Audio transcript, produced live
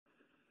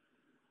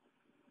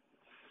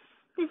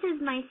This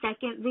is my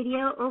second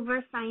video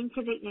over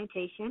scientific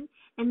notation.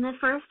 In the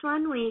first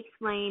one, we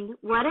explained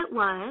what it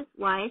was,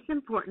 why it's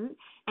important,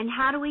 and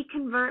how do we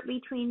convert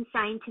between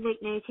scientific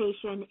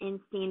notation and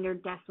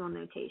standard decimal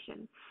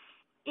notation.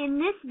 In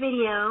this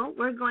video,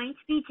 we're going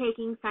to be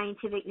taking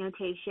scientific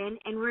notation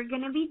and we're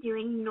going to be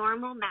doing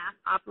normal math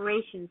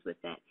operations with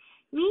it,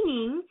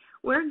 meaning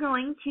we're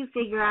going to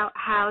figure out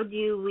how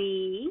do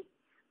we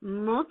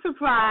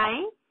multiply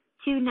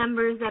two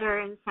numbers that are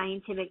in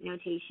scientific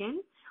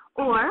notation,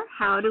 or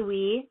how do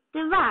we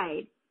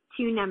divide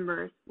two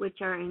numbers which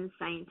are in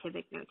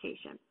scientific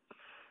notation.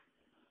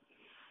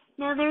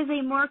 Now there's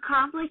a more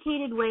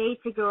complicated way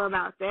to go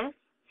about this,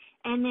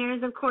 and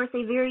there's of course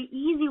a very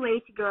easy way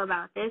to go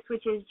about this,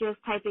 which is just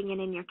typing it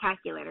in your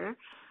calculator.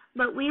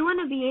 But we want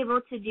to be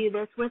able to do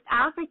this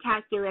without the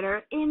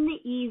calculator in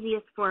the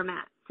easiest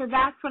format. So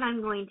that's what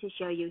I'm going to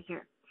show you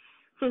here.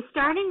 So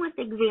starting with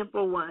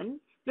example 1,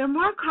 the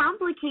more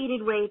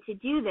complicated way to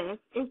do this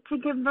is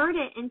to convert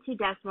it into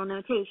decimal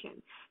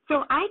notation.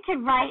 So I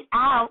could write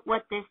out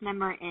what this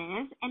number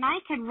is, and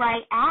I could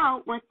write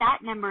out what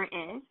that number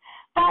is,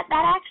 but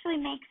that actually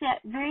makes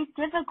it very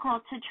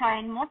difficult to try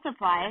and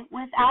multiply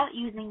without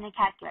using the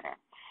calculator.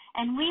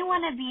 And we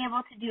want to be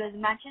able to do as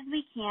much as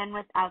we can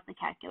without the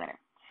calculator.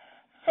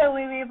 So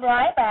we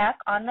rely back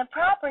on the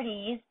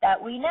properties that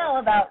we know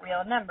about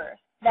real numbers.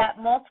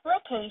 That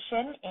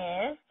multiplication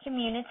is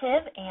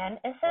commutative and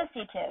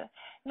associative,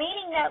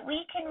 meaning that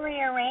we can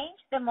rearrange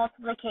the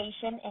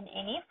multiplication in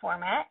any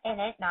format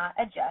and it not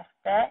adjust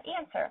the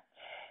answer.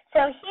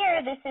 So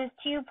here this is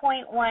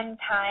 2.1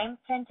 times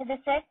 10 to the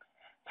 6th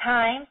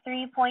times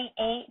 3.8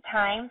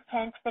 times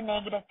 10 to the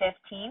negative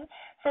 15.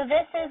 So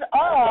this is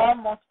all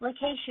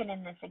multiplication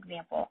in this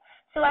example.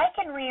 So I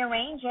can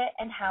rearrange it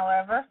in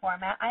however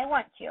format I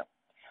want to.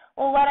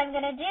 Well, what I'm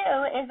going to do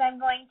is I'm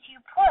going to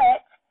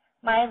put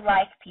my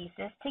like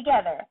pieces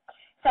together.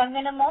 So I'm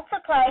going to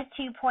multiply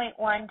 2.1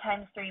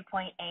 times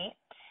 3.8,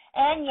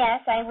 and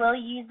yes, I will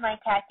use my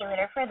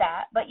calculator for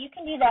that, but you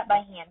can do that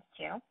by hand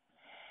too.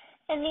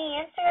 And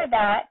the answer of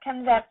that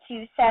comes up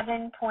to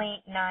 7.98.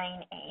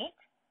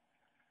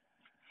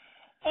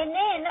 And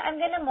then I'm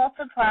going to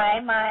multiply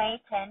my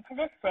 10 to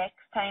the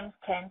 6th times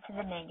 10 to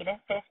the negative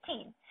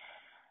 15.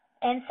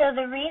 And so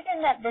the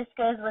reason that this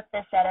goes with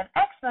the set of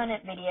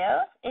exponent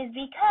videos is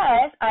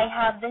because I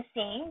have the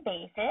same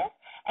basis,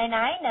 and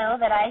I know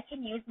that I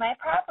can use my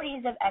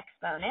properties of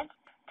exponents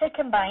to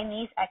combine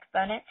these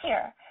exponents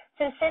here.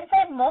 So since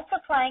I'm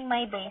multiplying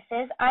my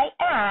bases, I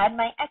add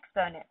my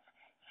exponents,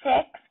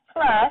 6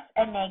 plus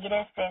a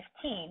negative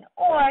 15,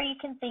 or you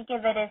can think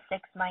of it as 6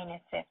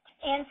 minus 15.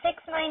 And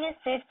 6 minus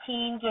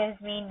 15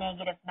 gives me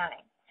negative 9.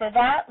 So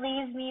that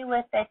leaves me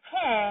with a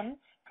 10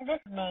 to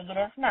this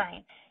negative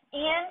 9.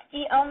 And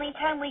the only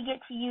time we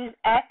get to use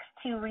x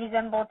to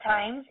resemble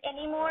times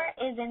anymore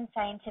is in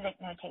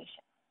scientific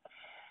notation.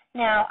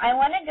 Now, I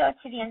want to go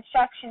to the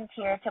instructions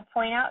here to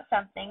point out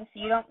something so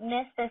you don't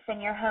miss this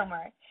in your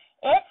homework.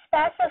 It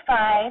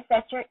specifies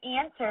that your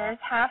answers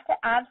have to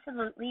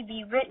absolutely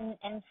be written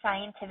in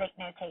scientific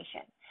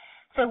notation.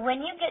 So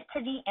when you get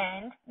to the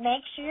end,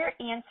 make sure your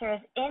answer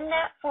is in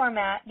that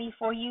format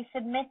before you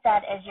submit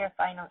that as your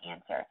final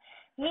answer.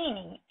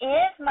 Meaning,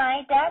 is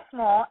my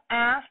decimal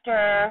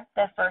after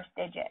the first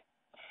digit?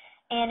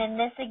 And in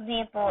this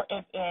example,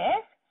 it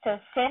is. So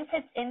since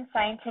it's in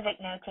scientific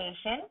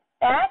notation,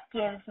 that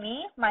gives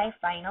me my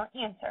final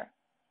answer.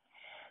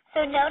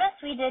 So notice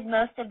we did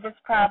most of this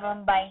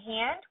problem by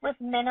hand with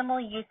minimal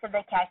use of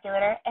the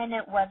calculator, and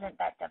it wasn't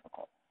that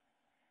difficult.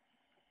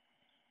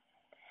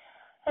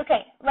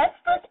 Okay, let's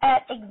look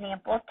at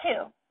example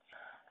 2.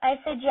 I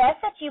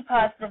suggest that you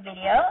pause the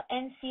video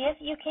and see if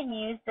you can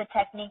use the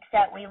techniques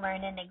that we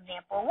learned in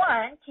example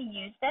 1 to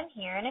use them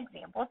here in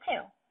example 2.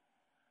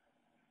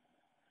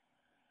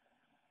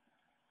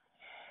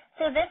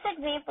 So this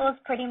example is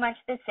pretty much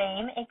the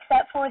same,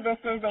 except for this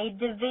is a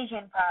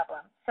division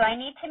problem. So I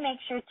need to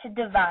make sure to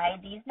divide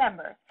these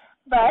numbers.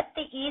 But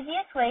the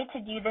easiest way to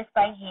do this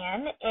by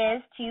hand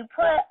is to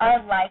put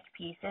our like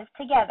pieces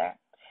together.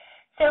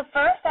 So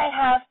first I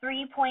have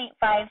 3.57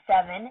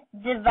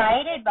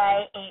 divided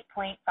by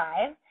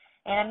 8.5,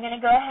 and I'm going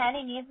to go ahead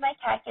and use my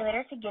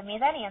calculator to give me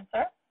that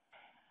answer.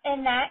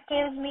 And that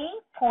gives me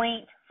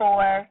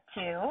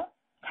 0.42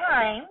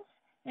 times,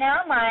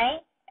 now my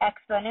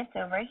exponents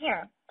over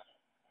here.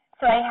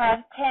 So I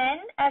have 10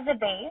 as a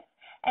base,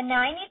 and now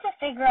I need to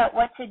figure out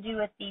what to do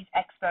with these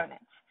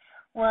exponents.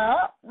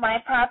 Well, my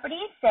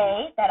properties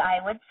say that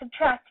I would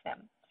subtract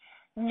them.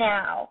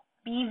 Now,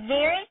 be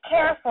very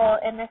careful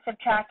in the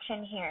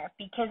subtraction here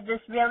because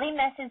this really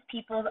messes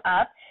people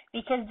up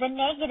because the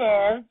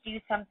negatives do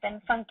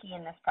something funky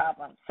in this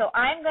problem. So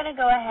I'm going to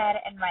go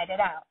ahead and write it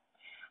out.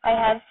 I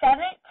have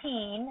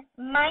 17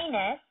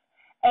 minus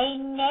a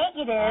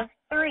negative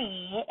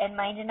 3 in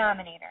my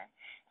denominator.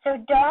 So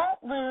don't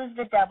lose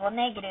the double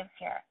negatives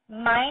here.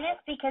 Minus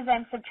because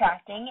I'm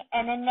subtracting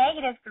and a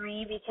negative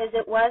 3 because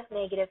it was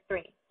negative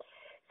 3.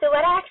 So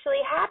what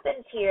actually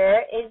happens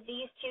here is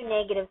these two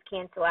negatives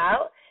cancel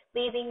out.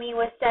 leaving me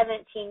with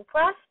 17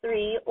 plus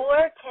 3,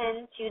 or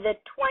 10 to the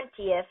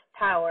 20th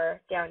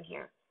power down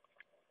here.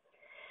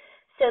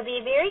 So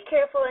be very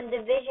careful in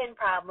division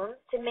problems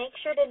to make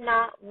sure to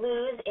not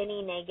lose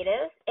any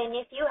negatives, and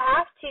if you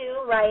have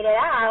to write it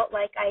out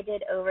like I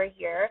did over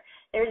here,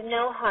 there's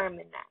no harm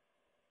in that.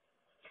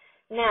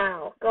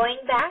 Now, going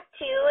back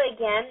to,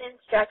 again, the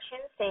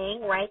instructions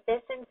saying write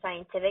this in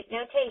scientific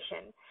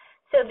notation.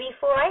 So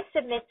before I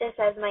submit this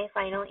as my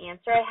final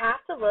answer, I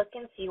have to look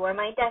and see where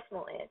my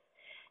decimal is.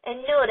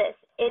 And notice,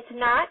 it's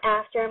not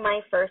after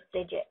my first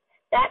digit.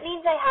 That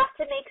means I have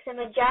to make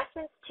some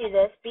adjustments to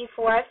this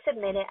before I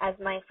submit it as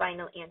my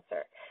final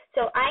answer.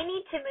 So I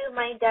need to move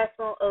my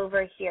decimal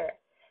over here.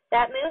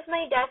 That moves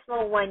my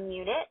decimal 1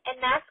 unit, and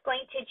that's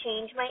going to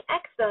change my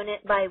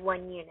exponent by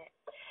 1 unit.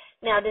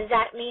 Now, does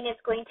that mean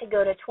it's going to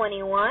go to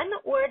 21,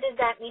 or does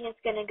that mean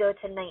it's going to go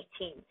to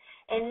 19?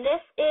 And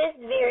this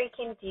is very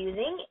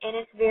confusing, and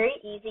it's very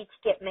easy to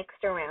get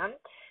mixed around.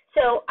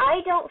 So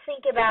I don't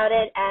think about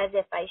it as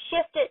if I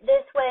shift it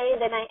this way,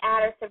 then I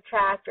add or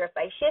subtract, or if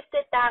I shift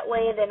it that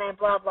way, then I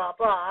blah, blah,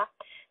 blah.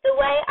 The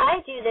way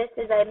I do this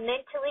is I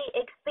mentally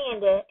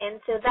expand it, and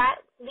so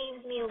that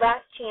leaves me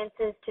less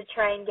chances to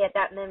try and get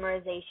that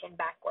memorization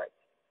backwards.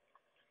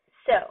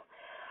 So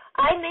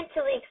I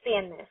mentally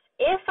expand this.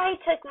 If I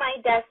took my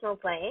decimal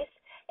place,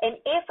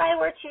 and if I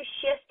were to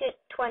shift it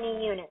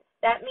 20 units,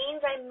 that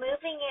means I'm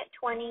moving it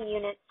 20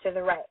 units to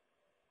the right.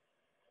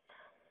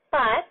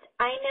 But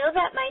I know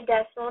that my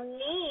decimal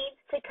needs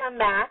to come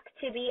back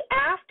to be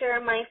after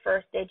my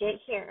first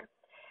digit here.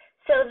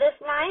 So this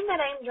line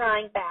that I'm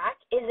drawing back,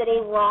 is it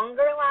a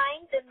longer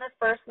line than the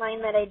first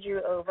line that I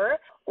drew over,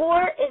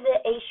 or is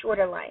it a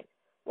shorter line?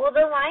 Well,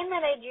 the line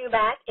that I drew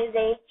back is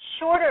a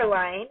shorter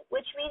line,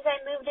 which means I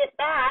moved it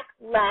back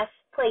less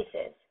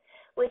places,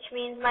 which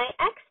means my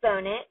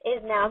exponent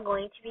is now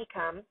going to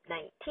become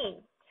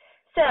 19.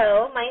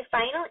 So my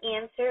final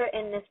answer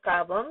in this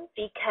problem,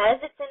 because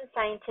it's in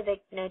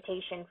scientific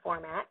notation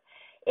format,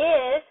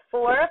 is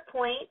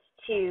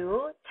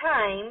 4.2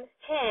 times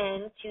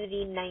 10 to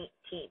the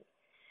 19.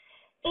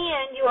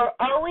 And you are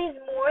always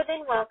more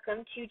than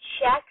welcome to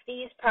check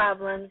these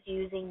problems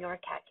using your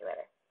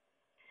calculator.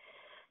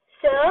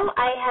 So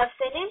I have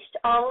finished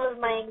all of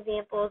my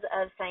examples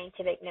of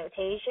scientific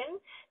notation,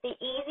 the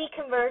easy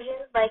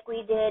conversions like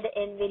we did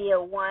in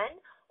video 1,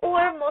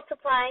 or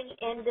multiplying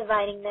and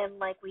dividing them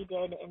like we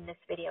did in this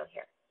video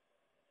here.